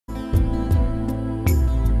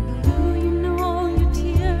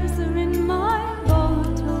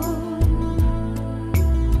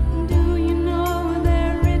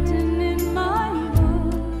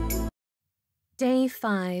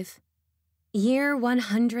5. Year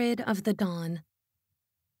 100 of the Dawn.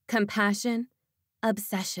 Compassion,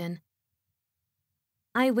 Obsession.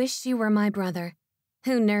 I wish you were my brother,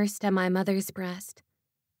 who nursed at my mother's breast.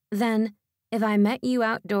 Then, if I met you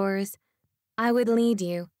outdoors, I would lead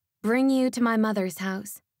you, bring you to my mother's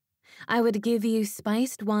house. I would give you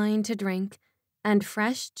spiced wine to drink and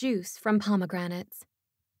fresh juice from pomegranates.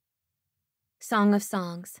 Song of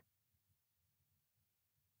Songs.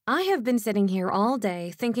 I have been sitting here all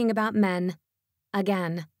day thinking about men.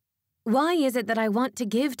 Again. Why is it that I want to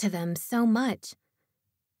give to them so much?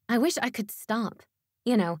 I wish I could stop.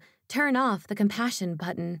 Turn off the compassion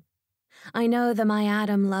button. I know that my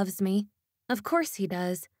Adam loves me. Of course he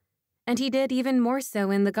does. And he did even more so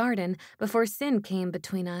in the garden before sin came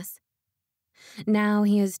between us. Now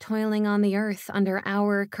he is toiling on the earth under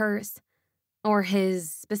our curse, or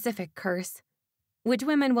his specific curse, which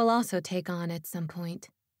women will also take on at some point.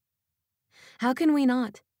 How can we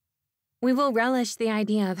not? We will relish the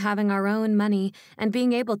idea of having our own money and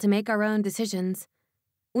being able to make our own decisions.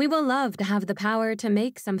 We will love to have the power to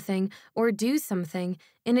make something or do something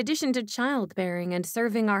in addition to childbearing and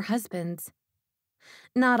serving our husbands.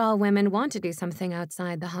 Not all women want to do something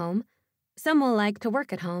outside the home. Some will like to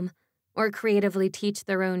work at home or creatively teach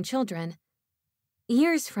their own children.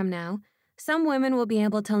 Years from now, some women will be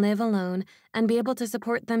able to live alone and be able to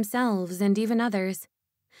support themselves and even others.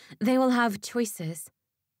 They will have choices.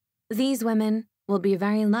 These women will be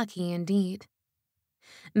very lucky indeed.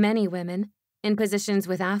 Many women, in positions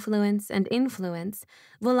with affluence and influence,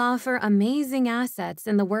 will offer amazing assets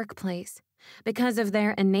in the workplace because of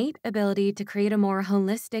their innate ability to create a more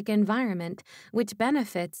holistic environment which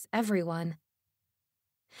benefits everyone.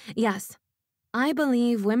 Yes, I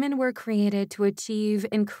believe women were created to achieve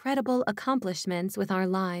incredible accomplishments with our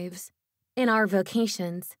lives, in our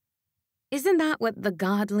vocations. Isn't that what the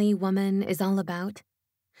godly woman is all about?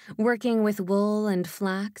 Working with wool and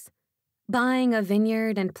flax, buying a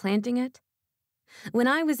vineyard and planting it? When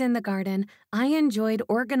I was in the garden, I enjoyed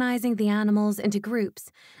organizing the animals into groups,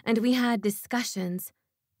 and we had discussions,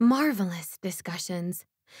 marvelous discussions,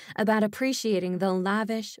 about appreciating the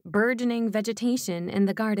lavish, burgeoning vegetation in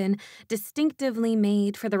the garden distinctively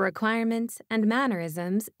made for the requirements and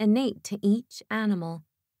mannerisms innate to each animal.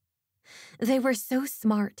 They were so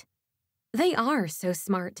smart. They are so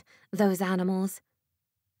smart, those animals.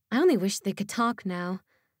 I only wish they could talk now,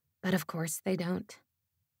 but of course they don't.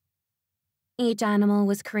 Each animal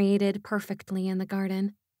was created perfectly in the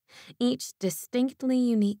garden, each distinctly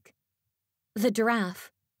unique. The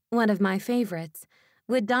giraffe, one of my favorites,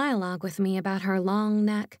 would dialogue with me about her long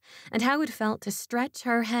neck and how it felt to stretch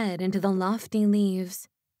her head into the lofty leaves.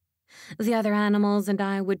 The other animals and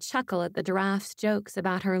I would chuckle at the giraffe's jokes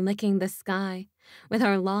about her licking the sky with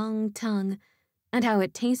her long tongue and how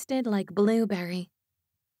it tasted like blueberry.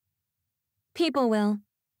 People will,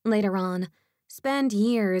 later on, spend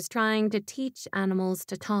years trying to teach animals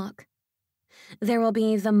to talk. There will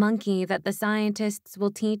be the monkey that the scientists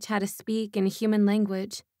will teach how to speak in human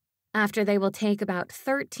language. After they will take about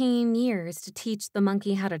 13 years to teach the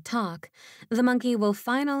monkey how to talk, the monkey will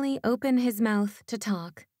finally open his mouth to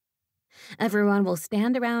talk. Everyone will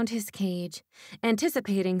stand around his cage,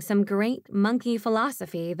 anticipating some great monkey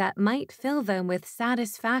philosophy that might fill them with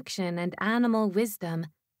satisfaction and animal wisdom.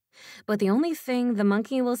 But the only thing the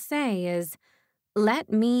monkey will say is,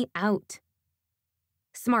 "Let me out."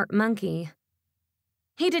 Smart monkey.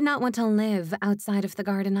 He did not want to live outside of the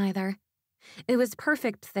garden either. It was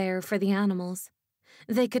perfect there for the animals.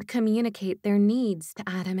 They could communicate their needs to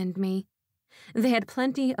Adam and me. They had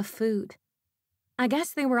plenty of food. I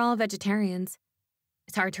guess they were all vegetarians.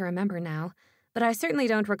 It's hard to remember now, but I certainly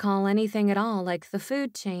don't recall anything at all like the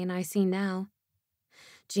food chain I see now.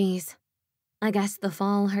 Geez, I guess the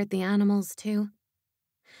fall hurt the animals too.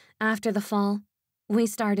 After the fall, we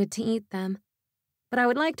started to eat them, but I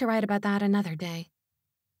would like to write about that another day.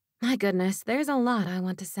 My goodness, there's a lot I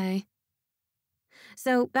want to say.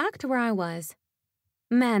 So back to where I was.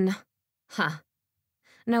 Men. Huh.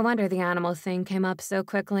 No wonder the animal thing came up so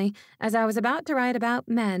quickly, as I was about to write about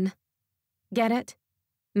men. Get it?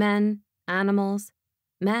 Men, animals.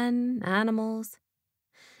 Men, animals.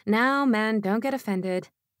 Now, men, don't get offended.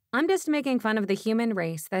 I'm just making fun of the human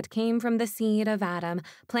race that came from the seed of Adam,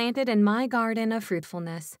 planted in my garden of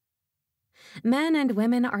fruitfulness. Men and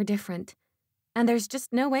women are different, and there's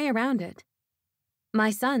just no way around it.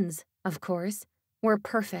 My sons, of course, were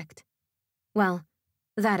perfect. Well,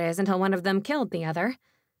 that is until one of them killed the other.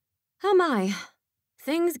 Oh my,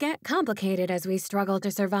 things get complicated as we struggle to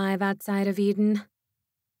survive outside of Eden.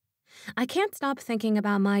 I can't stop thinking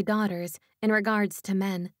about my daughters in regards to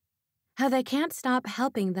men, how they can't stop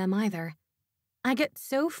helping them either. I get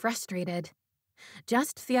so frustrated.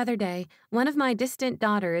 Just the other day, one of my distant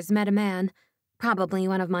daughters met a man, probably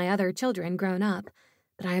one of my other children grown up,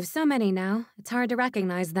 but I have so many now, it's hard to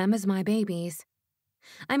recognize them as my babies.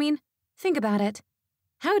 I mean, think about it.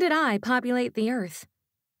 How did I populate the earth?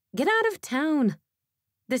 Get out of town.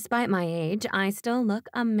 Despite my age, I still look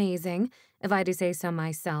amazing, if I do say so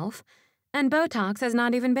myself, and Botox has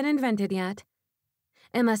not even been invented yet.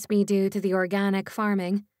 It must be due to the organic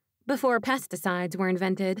farming, before pesticides were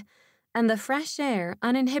invented, and the fresh air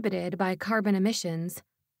uninhibited by carbon emissions.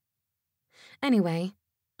 Anyway,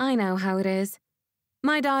 I know how it is.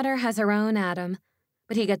 My daughter has her own Adam,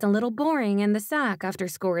 but he gets a little boring in the sack after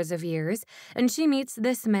scores of years, and she meets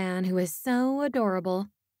this man who is so adorable.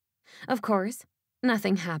 Of course,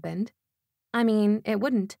 nothing happened. I mean, it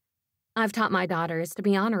wouldn't. I've taught my daughters to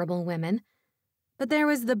be honorable women. But there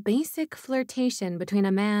was the basic flirtation between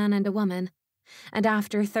a man and a woman, and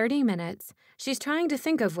after 30 minutes, she's trying to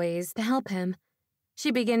think of ways to help him.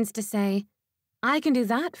 She begins to say, I can do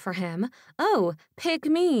that for him. Oh, pick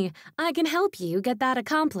me. I can help you get that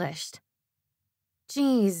accomplished.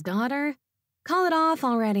 Geez, daughter, call it off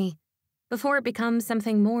already, before it becomes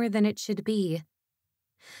something more than it should be.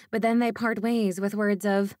 But then they part ways with words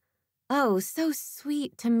of, oh, so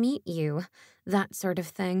sweet to meet you, that sort of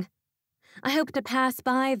thing. I hope to pass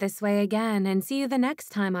by this way again and see you the next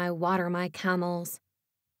time I water my camels.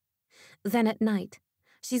 Then at night,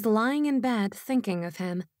 she's lying in bed thinking of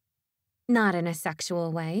him. Not in a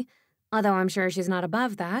sexual way, although I'm sure she's not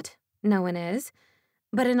above that. No one is.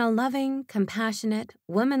 But in a loving, compassionate,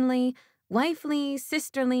 womanly, wifely,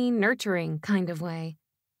 sisterly, nurturing kind of way.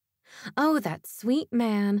 Oh, that sweet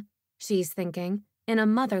man, she's thinking, in a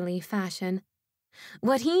motherly fashion.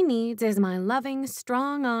 What he needs is my loving,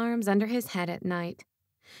 strong arms under his head at night.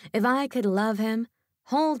 If I could love him,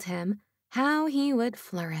 hold him, how he would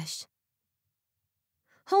flourish.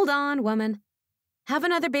 Hold on, woman. Have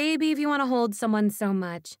another baby if you want to hold someone so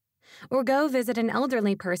much. Or go visit an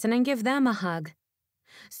elderly person and give them a hug.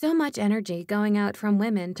 So much energy going out from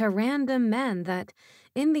women to random men that,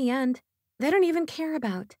 in the end, they don't even care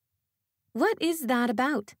about. What is that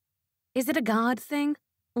about? Is it a God thing?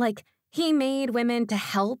 Like, he made women to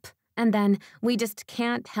help, and then we just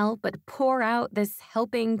can't help but pour out this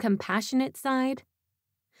helping, compassionate side?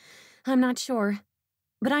 I'm not sure,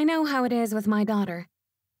 but I know how it is with my daughter.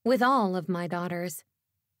 With all of my daughters.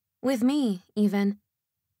 With me, even.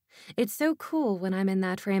 It's so cool when I'm in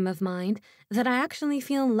that frame of mind that I actually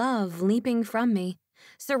feel love leaping from me,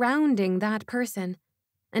 surrounding that person,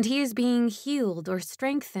 and he is being healed or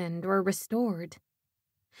strengthened or restored.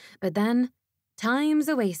 But then, time's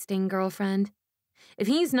a wasting, girlfriend. If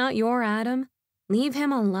he's not your Adam, leave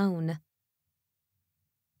him alone.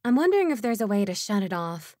 I'm wondering if there's a way to shut it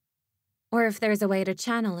off, or if there's a way to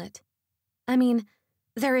channel it. I mean,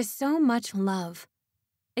 there is so much love.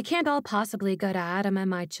 It can't all possibly go to Adam and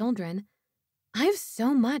my children. I have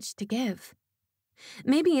so much to give.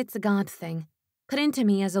 Maybe it's a God thing, put into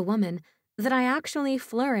me as a woman, that I actually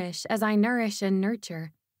flourish as I nourish and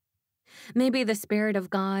nurture. Maybe the Spirit of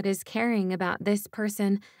God is caring about this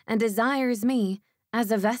person and desires me,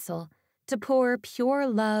 as a vessel, to pour pure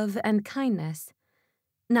love and kindness.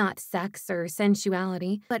 Not sex or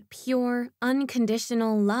sensuality, but pure,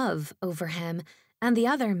 unconditional love over him and the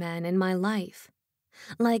other men in my life.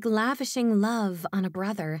 Like lavishing love on a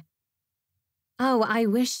brother. Oh, I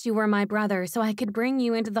wish you were my brother so I could bring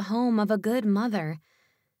you into the home of a good mother,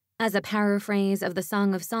 as a paraphrase of the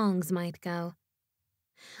Song of Songs might go.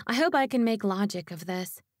 I hope I can make logic of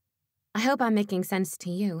this. I hope I'm making sense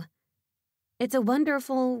to you. It's a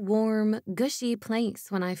wonderful, warm, gushy place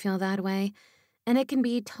when I feel that way, and it can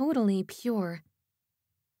be totally pure.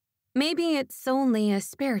 Maybe it's solely a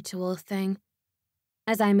spiritual thing.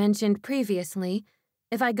 As I mentioned previously,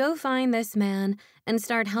 if I go find this man and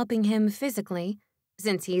start helping him physically,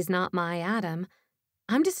 since he's not my Adam,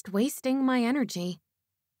 I'm just wasting my energy.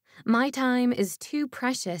 My time is too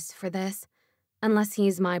precious for this, unless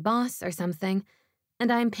he's my boss or something,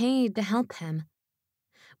 and I'm paid to help him.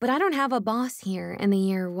 But I don't have a boss here in the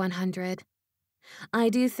year 100. I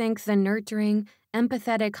do think the nurturing,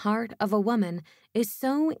 empathetic heart of a woman is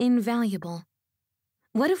so invaluable.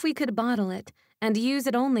 What if we could bottle it and use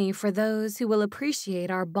it only for those who will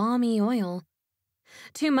appreciate our balmy oil?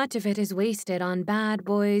 Too much of it is wasted on bad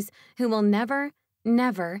boys who will never,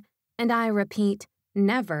 never, and I repeat,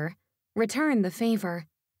 never, return the favor.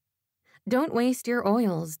 Don't waste your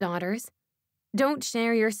oils, daughters. Don't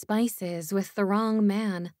share your spices with the wrong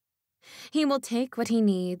man. He will take what he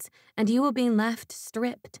needs, and you will be left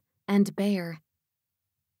stripped and bare.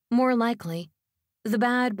 More likely, The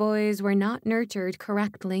bad boys were not nurtured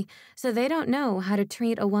correctly, so they don't know how to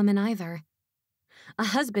treat a woman either. A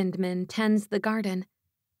husbandman tends the garden.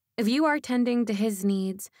 If you are tending to his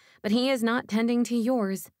needs, but he is not tending to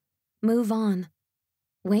yours, move on.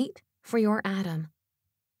 Wait for your Adam.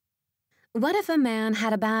 What if a man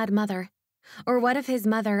had a bad mother? Or what if his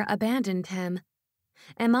mother abandoned him?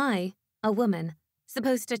 Am I, a woman,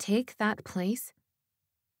 supposed to take that place?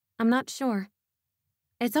 I'm not sure.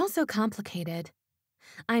 It's also complicated.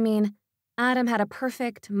 I mean, Adam had a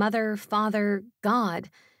perfect mother, father, God,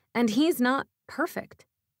 and he's not perfect.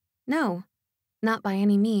 No, not by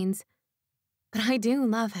any means. But I do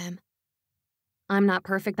love him. I'm not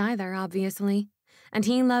perfect either, obviously, and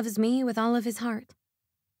he loves me with all of his heart.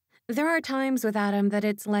 There are times with Adam that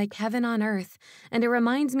it's like heaven on earth, and it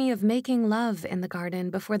reminds me of making love in the garden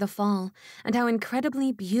before the fall and how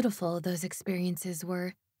incredibly beautiful those experiences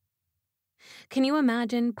were. Can you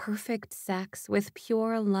imagine perfect sex with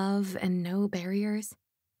pure love and no barriers?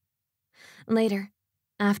 Later,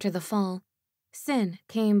 after the fall, sin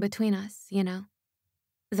came between us, you know.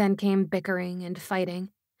 Then came bickering and fighting,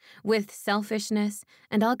 with selfishness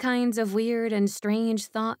and all kinds of weird and strange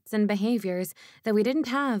thoughts and behaviors that we didn't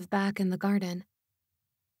have back in the garden.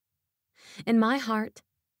 In my heart,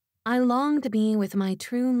 I long to be with my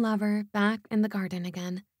true lover back in the garden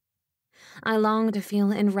again. I long to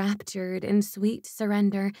feel enraptured in sweet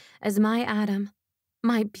surrender as my Adam,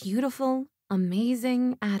 my beautiful,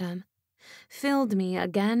 amazing Adam, filled me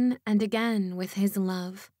again and again with his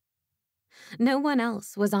love. No one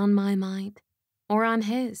else was on my mind, or on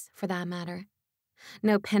his, for that matter.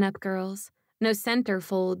 No pinup girls, no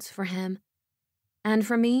centerfolds for him. And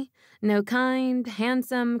for me, no kind,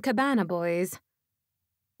 handsome cabana boys.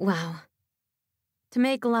 Wow. To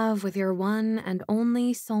make love with your one and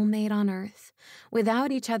only soulmate on earth, without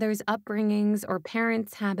each other's upbringings or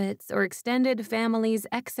parents' habits or extended family's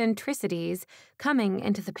eccentricities coming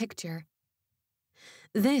into the picture.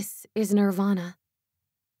 This is nirvana.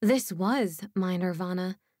 This was my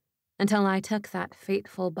nirvana, until I took that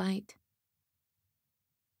fateful bite.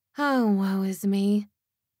 Oh, woe is me.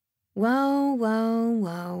 Woe, woe,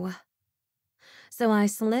 woe. So I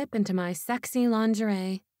slip into my sexy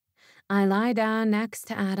lingerie. I lie down next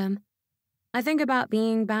to Adam. I think about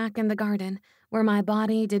being back in the garden, where my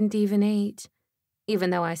body didn't even age, even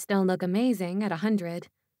though I still look amazing at 100.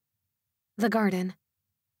 The garden,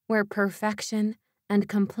 where perfection and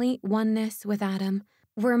complete oneness with Adam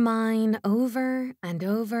were mine over and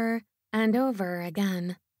over and over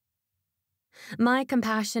again. My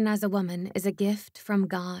compassion as a woman is a gift from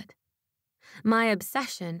God. My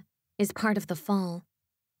obsession is part of the fall.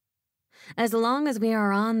 As long as we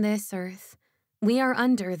are on this earth, we are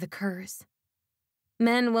under the curse.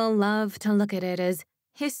 Men will love to look at it as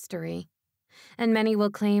history, and many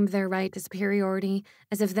will claim their right to superiority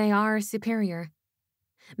as if they are superior.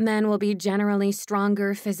 Men will be generally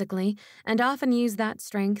stronger physically and often use that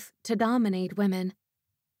strength to dominate women.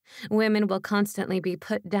 Women will constantly be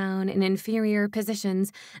put down in inferior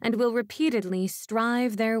positions and will repeatedly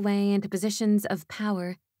strive their way into positions of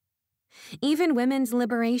power. Even women's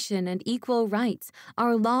liberation and equal rights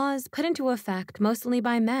are laws put into effect mostly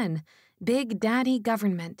by men, big daddy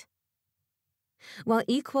government. While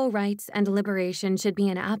equal rights and liberation should be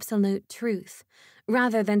an absolute truth,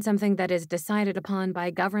 rather than something that is decided upon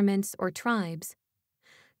by governments or tribes,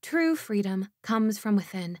 true freedom comes from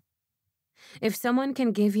within. If someone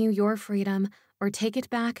can give you your freedom or take it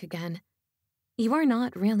back again, you are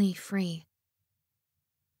not really free.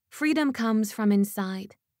 Freedom comes from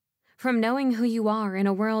inside, from knowing who you are in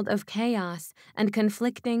a world of chaos and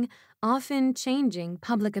conflicting, often changing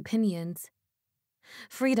public opinions.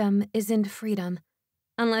 Freedom isn't freedom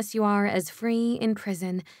unless you are as free in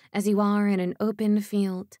prison as you are in an open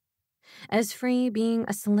field, as free being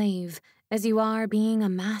a slave as you are being a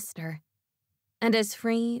master, and as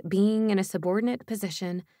free being in a subordinate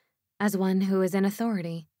position as one who is in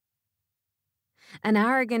authority. An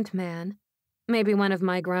arrogant man, maybe one of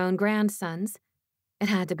my grown grandsons, it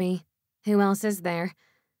had to be, who else is there,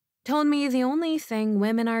 told me the only thing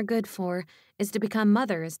women are good for is to become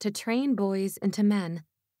mothers to train boys into men.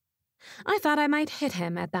 I thought I might hit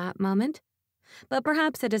him at that moment, but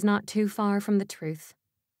perhaps it is not too far from the truth.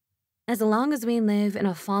 As long as we live in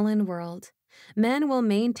a fallen world, men will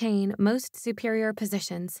maintain most superior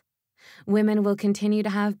positions. Women will continue to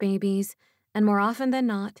have babies, and more often than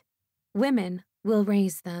not, women will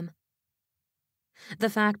raise them. The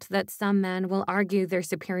fact that some men will argue their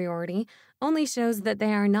superiority only shows that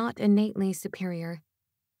they are not innately superior.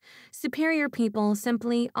 Superior people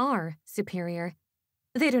simply are superior.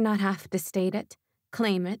 They do not have to state it,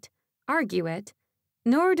 claim it, argue it.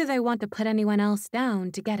 nor do they want to put anyone else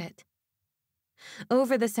down to get it.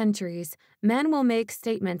 Over the centuries, men will make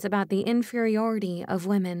statements about the inferiority of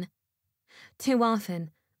women. Too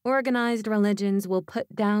often, organized religions will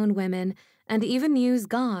put down women and even use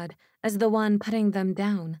God as the one putting them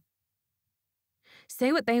down.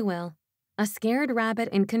 Say what they will, a scared rabbit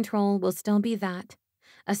in control will still be that,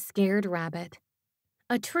 a scared rabbit.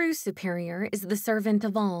 A true superior is the servant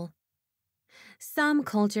of all. Some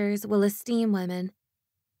cultures will esteem women.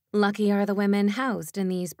 Lucky are the women housed in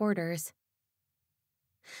these borders.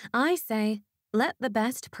 I say, let the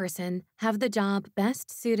best person have the job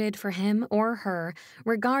best suited for him or her,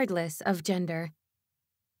 regardless of gender.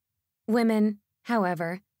 Women,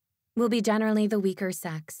 however, will be generally the weaker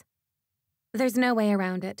sex. There's no way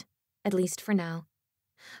around it, at least for now.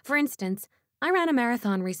 For instance, I ran a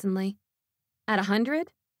marathon recently. At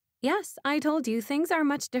 100? Yes, I told you things are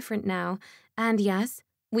much different now, and yes,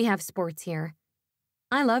 we have sports here.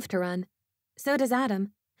 I love to run. So does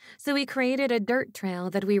Adam. So we created a dirt trail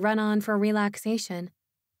that we run on for relaxation.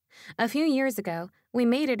 A few years ago, we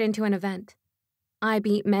made it into an event. I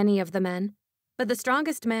beat many of the men, but the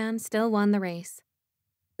strongest man still won the race.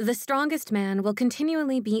 The strongest man will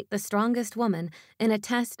continually beat the strongest woman in a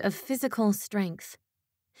test of physical strength.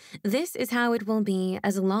 This is how it will be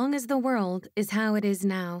as long as the world is how it is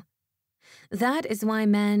now. That is why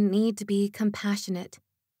men need to be compassionate.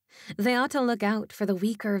 They ought to look out for the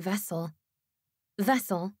weaker vessel.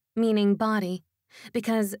 Vessel, meaning body,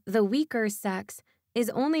 because the weaker sex is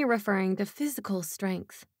only referring to physical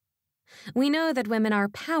strength. We know that women are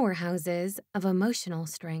powerhouses of emotional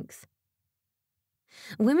strength.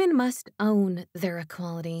 Women must own their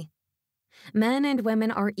equality. Men and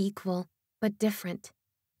women are equal, but different.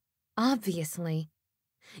 Obviously.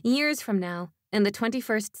 Years from now, in the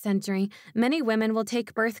 21st century, many women will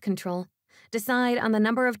take birth control, decide on the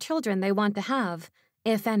number of children they want to have,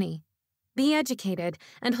 if any, be educated,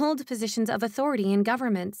 and hold positions of authority in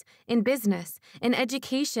governments, in business, in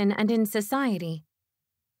education, and in society.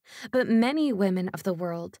 But many women of the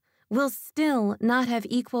world will still not have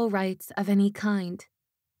equal rights of any kind.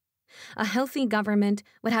 A healthy government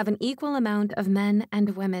would have an equal amount of men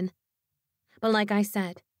and women. But like I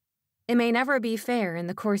said, it may never be fair in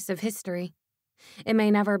the course of history. It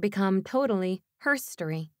may never become totally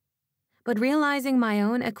herstory. But realizing my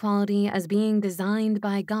own equality as being designed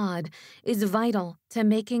by God is vital to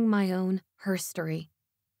making my own herstory.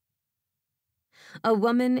 A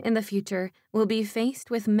woman in the future will be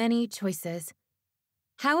faced with many choices.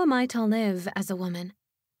 How am I to live as a woman?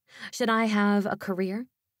 Should I have a career?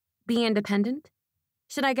 Be independent?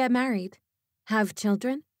 Should I get married? Have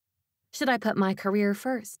children? Should I put my career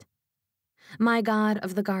first? My God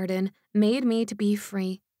of the garden made me to be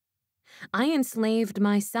free. I enslaved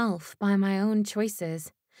myself by my own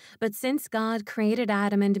choices, but since God created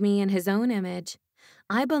Adam and me in his own image,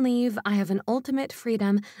 I believe I have an ultimate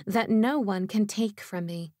freedom that no one can take from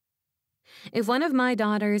me. If one of my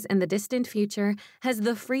daughters in the distant future has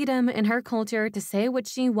the freedom in her culture to say what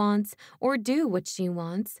she wants or do what she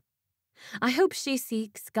wants, I hope she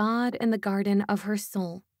seeks God in the garden of her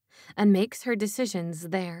soul and makes her decisions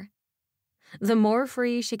there. The more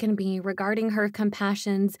free she can be regarding her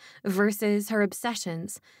compassions versus her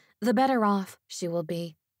obsessions, the better off she will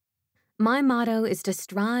be. My motto is to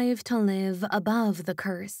strive to live above the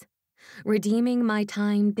curse, redeeming my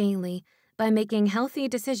time daily by making healthy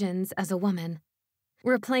decisions as a woman.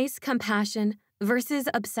 Replace compassion versus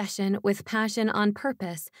obsession with passion on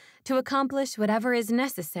purpose to accomplish whatever is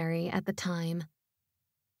necessary at the time.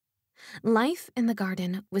 Life in the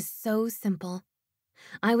garden was so simple.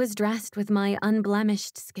 I was dressed with my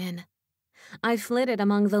unblemished skin. I flitted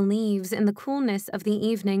among the leaves in the coolness of the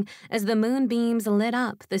evening as the moonbeams lit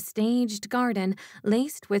up the staged garden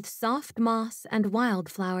laced with soft moss and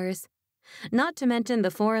wildflowers, not to mention the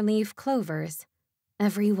 4-leaf clovers,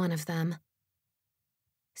 every one of them.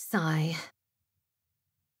 Sigh.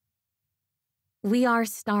 We are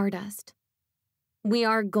stardust. We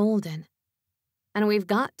are golden. And we've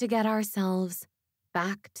got to get ourselves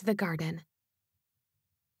back to the garden.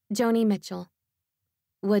 Joni Mitchell,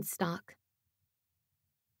 Woodstock.